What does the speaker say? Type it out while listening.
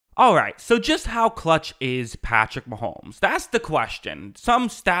All right, so just how clutch is Patrick Mahomes? That's the question. Some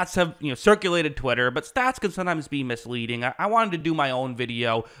stats have circulated Twitter, but stats can sometimes be misleading. I wanted to do my own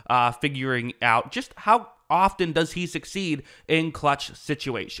video figuring out just how often does he succeed in clutch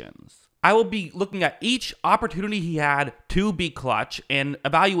situations. I will be looking at each opportunity he had to be clutch and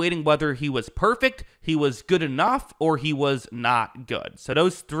evaluating whether he was perfect, he was good enough, or he was not good. So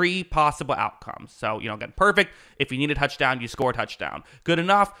those three possible outcomes. So, again, perfect, if you need a touchdown, you score a touchdown. Good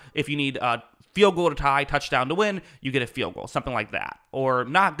enough, if you need a field goal to tie, touchdown to win, you get a field goal, something like that. Or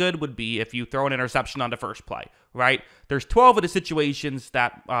not good would be if you throw an interception on the first play, right? There's 12 of the situations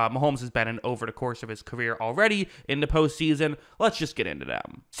that Mahomes has been in over the course of his career already in the postseason. Let's just get into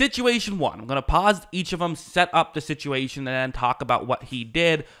them. Situation 1. I'm going to pause each of them, set up the situation, and then talk about what he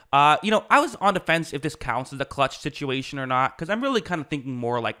did. I was on the fence if this counts as a clutch situation or not, because I'm really kind of thinking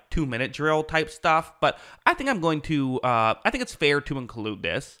more like 2-minute drill type stuff, but I think I'm going to, I think it's fair to include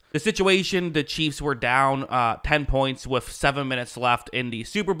this. The situation, the Chiefs were down 10 points with 7 minutes left in the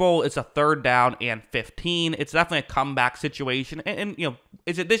Super Bowl. It's a 3rd down and 15. It's definitely a comeback situation. And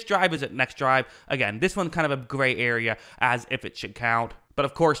is it this drive? Is it next drive? Again, this one kind of a gray area as if it should count. But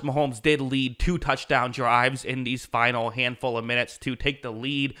of course, Mahomes did lead 2 touchdown drives in these final handful of minutes to take the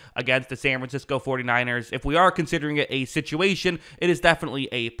lead against the San Francisco 49ers. If we are considering it a situation, it is definitely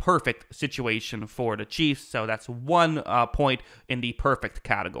a perfect situation for the Chiefs. So that's 1 point in the perfect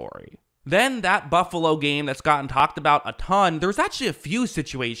category. Then that Buffalo game that's gotten talked about a ton, there's actually a few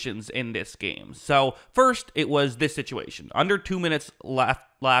situations in this game. So first, it was this situation. Under 2 minutes left.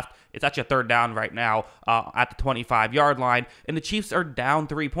 It's actually a 3rd down right now at the 25-yard line, and the Chiefs are down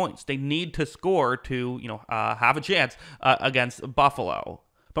 3 points. They need to score to, have a chance against Buffalo.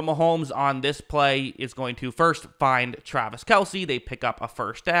 But Mahomes on this play is going to first find Travis Kelce. They pick up a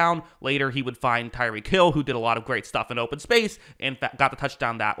 1st down. Later, he would find Tyreek Hill, who did a lot of great stuff in open space and got the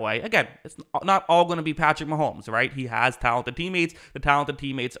touchdown that way. Again, it's not all going to be Patrick Mahomes, right? He has talented teammates. The talented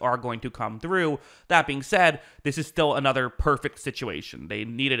teammates are going to come through. That being said, this is still another perfect situation. They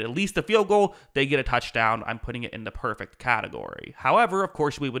needed at least a field goal. They get a touchdown. I'm putting it in the perfect category. However, of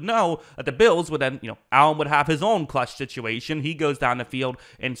course, we would know that the Bills would then, Allen would have his own clutch situation. He goes down the field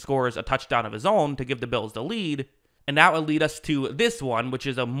and scores a touchdown of his own to give the Bills the lead. And that would lead us to this one, which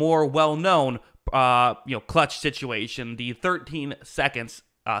is a more well-known, clutch situation, the 13 seconds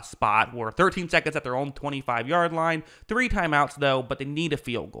spot, where 13 seconds at their own 25-yard line, 3 timeouts though, but they need a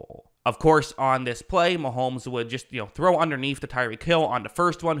field goal. Of course, on this play, Mahomes would just, throw underneath to Tyreek Hill on the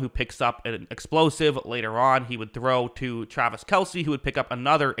first one, who picks up an explosive. Later on, he would throw to Travis Kelce, who would pick up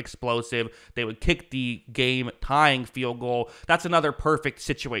another explosive. They would kick the game-tying field goal. That's another perfect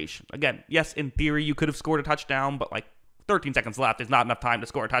situation. Again, yes, in theory, you could have scored a touchdown, but 13 seconds left is not enough time to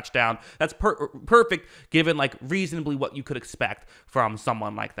score a touchdown. That's perfect, given reasonably what you could expect from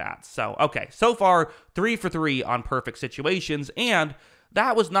someone like that. So, okay, so far, 3 for 3 on perfect situations, and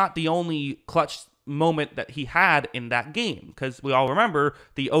that was not the only clutch moment that he had in that game, because we all remember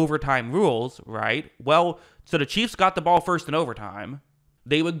the overtime rules, right? Well, so the Chiefs got the ball first in overtime.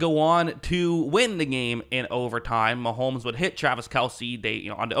 They would go on to win the game in overtime. Mahomes would hit Travis Kelce. They,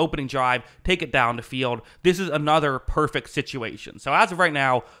 on the opening drive, take it down the field. This is another perfect situation. So as of right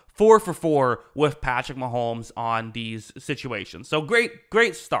now, 4 for 4 with Patrick Mahomes on these situations. So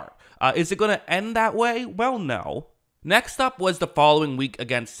great start. Is it going to end that way? Well, no. Next up was the following week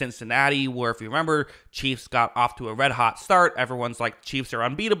against Cincinnati, where, if you remember, Chiefs got off to a red-hot start. Everyone's like, Chiefs are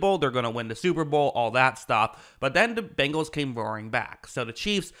unbeatable. They're going to win the Super Bowl, all that stuff. But then the Bengals came roaring back. So the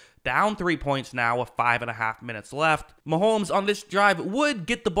Chiefs down 3 points now with 5.5 minutes left. Mahomes on this drive would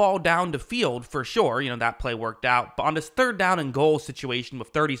get the ball down the field for sure. That play worked out. But on this 3rd down and goal situation with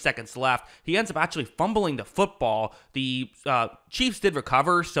 30 seconds left, he ends up actually fumbling the football. The Chiefs did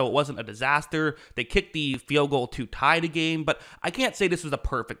recover, so it wasn't a disaster. They kicked the field goal to tie the game, but I can't say this was a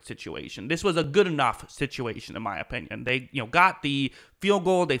perfect situation. This was a good enough situation, in my opinion. They, got the field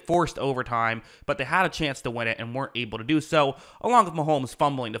goal, they forced overtime, but they had a chance to win it and weren't able to do so, along with Mahomes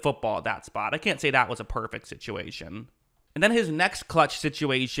fumbling the football at that spot. I can't say that was a perfect situation. And then his next clutch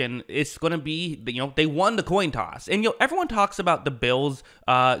situation is going to be, they won the coin toss. And, everyone talks about the Bills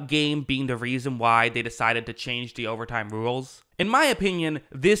game being the reason why they decided to change the overtime rules. In my opinion,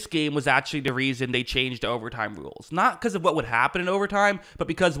 this game was actually the reason they changed the overtime rules. Not because of what would happen in overtime, but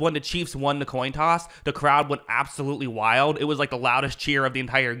because when the Chiefs won the coin toss, the crowd went absolutely wild. It was like the loudest cheer of the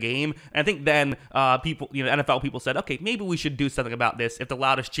entire game. And I think then people, NFL people said, okay, maybe we should do something about this if the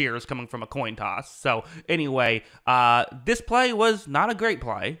loudest cheer is coming from a coin toss. So anyway, this play was not a great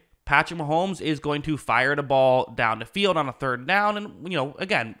play. Patrick Mahomes is going to fire the ball down the field on a third down. And,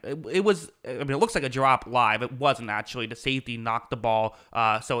 again, it looks like a drop live. It wasn't actually. The safety knocked the ball,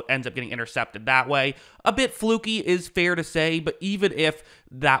 so it ends up getting intercepted that way. A bit fluky is fair to say, but even if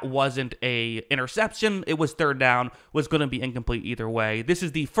that wasn't a interception, it was third down, was going to be incomplete either way. This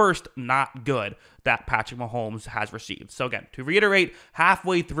is the first not good that Patrick Mahomes has received. So again, to reiterate,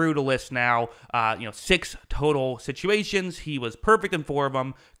 halfway through the list now, 6 total situations. He was perfect in 4 of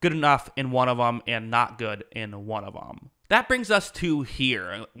them, good enough in 1 of them, and not good in 1 of them. That brings us to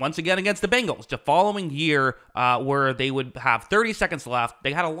here, once again against the Bengals, the following year where they would have 30 seconds left.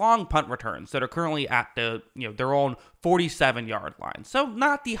 They had a long punt return, so they're currently at their own 47-yard line. So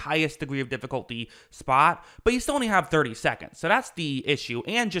not the highest degree of difficulty spot, but you still only have 30 seconds. So that's the issue,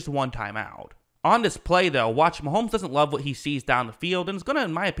 and just 1 timeout. On this play, though, watch Mahomes doesn't love what he sees down the field and is going to,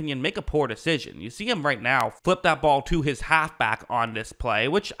 in my opinion, make a poor decision. You see him right now flip that ball to his halfback on this play,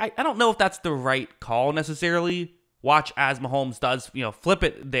 which I don't know if that's the right call necessarily. Watch as Mahomes does, flip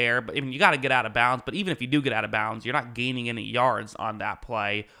it there, but you got to get out of bounds. But even if you do get out of bounds, you're not gaining any yards on that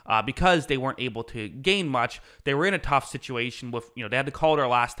play because they weren't able to gain much. They were in a tough situation with, they had to call their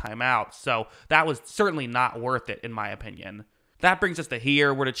last timeout. So that was certainly not worth it, in my opinion. That brings us to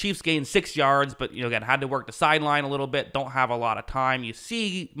here, where the Chiefs gained 6 yards, but, again, had to work the sideline a little bit, don't have a lot of time. You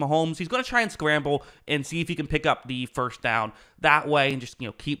see Mahomes, he's going to try and scramble and see if he can pick up the first down that way and just,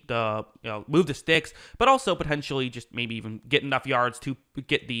 keep the, move the sticks, but also potentially just maybe even get enough yards to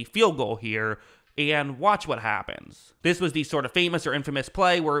get the field goal here. And watch what happens. This was the sort of famous or infamous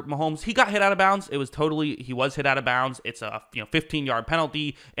play where Mahomes, he got hit out of bounds. He was hit out of bounds. It's a 15-yard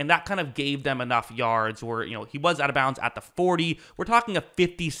penalty, and that kind of gave them enough yards where, he was out of bounds at the 40. We're talking a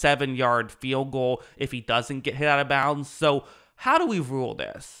 57-yard field goal if he doesn't get hit out of bounds. So how do we rule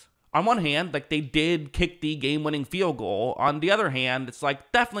this? On one hand, they did kick the game-winning field goal. On the other hand, it's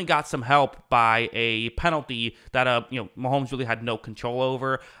definitely got some help by a penalty that Mahomes really had no control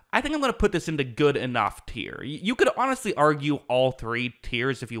over. I think I'm going to put this into good enough tier. You could honestly argue all 3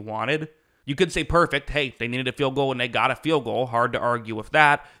 tiers if you wanted. You could say perfect. Hey, they needed a field goal and they got a field goal. Hard to argue with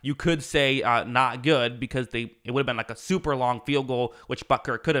that. You could say not good because it would have been a super long field goal, which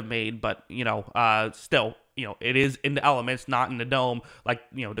Butker could have made, but still. It is in the elements, not in the dome,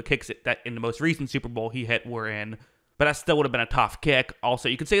 the kicks that in the most recent Super Bowl he hit were in. But that still would have been a tough kick. Also,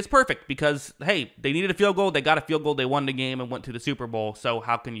 you could say it's perfect because, hey, they needed a field goal, they got a field goal, they won the game and went to the Super Bowl. So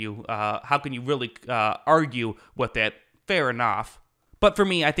how can you really argue with it? Fair enough. But for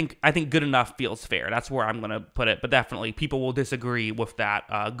me, I think good enough feels fair. That's where I'm going to put it. But definitely, people will disagree with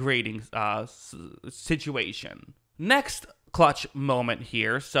that grading situation. Next clutch moment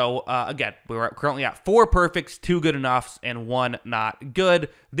here. So again, we're currently at 4 perfects, 2 good enoughs, and 1 not good.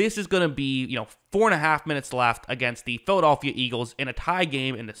 This is going to be 4.5 minutes left against the Philadelphia Eagles in a tie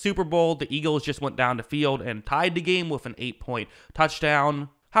game in the Super Bowl. The Eagles just went down the field and tied the game with an 8-point touchdown.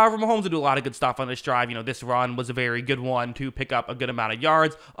 However, Mahomes will do a lot of good stuff on this drive. This run was a very good one to pick up a good amount of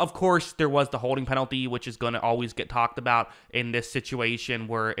yards. Of course, there was the holding penalty, which is going to always get talked about in this situation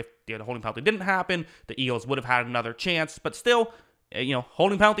where if the holding penalty didn't happen, the Eagles would have had another chance. But still,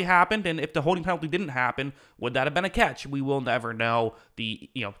 holding penalty happened, and if the holding penalty didn't happen, would that have been a catch? We will never know. The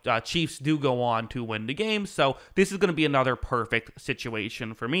Chiefs do go on to win the game, so this is going to be another perfect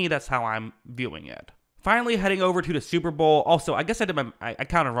situation for me. That's how I'm viewing it. Finally, heading over to the Super Bowl. Also, I guess I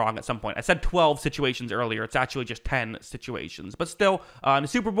counted wrong at some point. I said 12 situations earlier. It's actually just 10 situations. But still, in the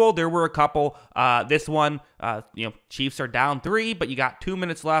Super Bowl, there were a couple. This one, Chiefs are down 3, but you got 2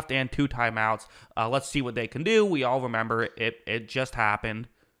 minutes left and 2 timeouts. Let's see what they can do. We all remember it just happened.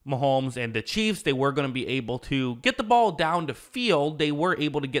 Mahomes and the Chiefs, they were going to be able to get the ball down the field. They were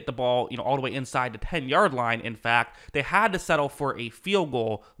able to get the ball, all the way inside the 10-yard line. In fact, they had to settle for a field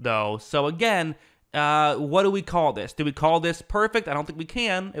goal, though. So again, what do we call this? Do we call this perfect? I don't think we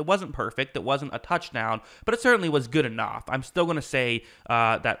can. It wasn't perfect. It wasn't a touchdown, but it certainly was good enough. I'm still going to say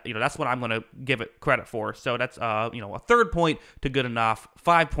that, that's what I'm going to give it credit for. So that's, a 3rd point to good enough,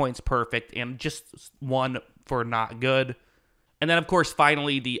 5 points perfect, and just 1 for not good. And then, of course,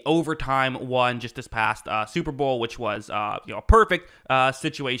 finally, the overtime one just this past Super Bowl, which was, a perfect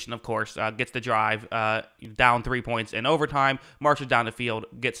situation, of course. Gets the drive down 3 points in overtime, marches down the field,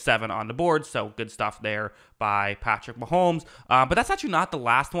 gets 7 on the board. So good stuff there by Patrick Mahomes. But that's actually not the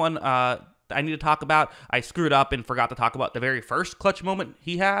last one I need to talk about. I screwed up and forgot to talk about the very first clutch moment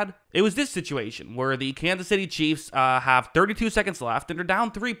he had. It was this situation where the Kansas City Chiefs have 32 seconds left and they're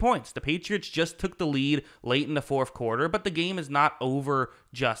down 3 points. The Patriots just took the lead late in the 4th quarter, but the game is not over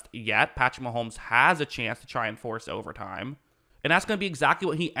just yet. Patrick Mahomes has a chance to try and force overtime. And that's going to be exactly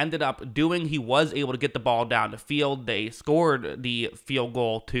what he ended up doing. He was able to get the ball down the field. They scored the field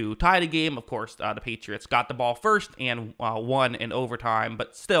goal to tie the game. Of course, the Patriots got the ball first and won in overtime.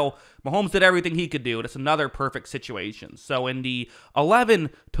 But still, Mahomes did everything he could do. That's another perfect situation. So in the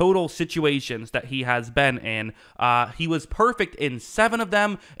 11 total situations that he has been in, he was perfect in 7 of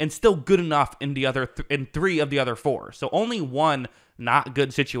them and still good enough in the other in 3 of the other 4. So only one not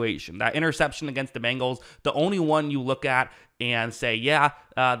good situation. That interception against the Bengals, the only one you look at and say, yeah,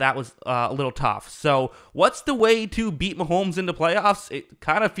 that was a little tough. So what's the way to beat Mahomes in the playoffs? It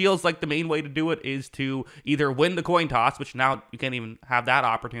kind of feels like the main way to do it is to either win the coin toss, which now you can't even have that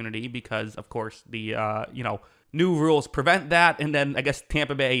opportunity because, of course, the, new rules prevent that, and then I guess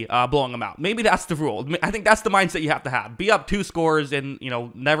Tampa Bay blowing them out. Maybe that's the rule. I think that's the mindset you have to have. Be up 2 scores and,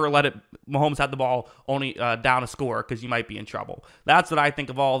 never let Mahomes have the ball only down a score because you might be in trouble. That's what I think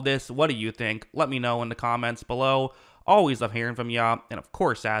of all of this. What do you think? Let me know in the comments below. Always love hearing from you. And of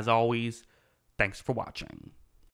course, as always, thanks for watching.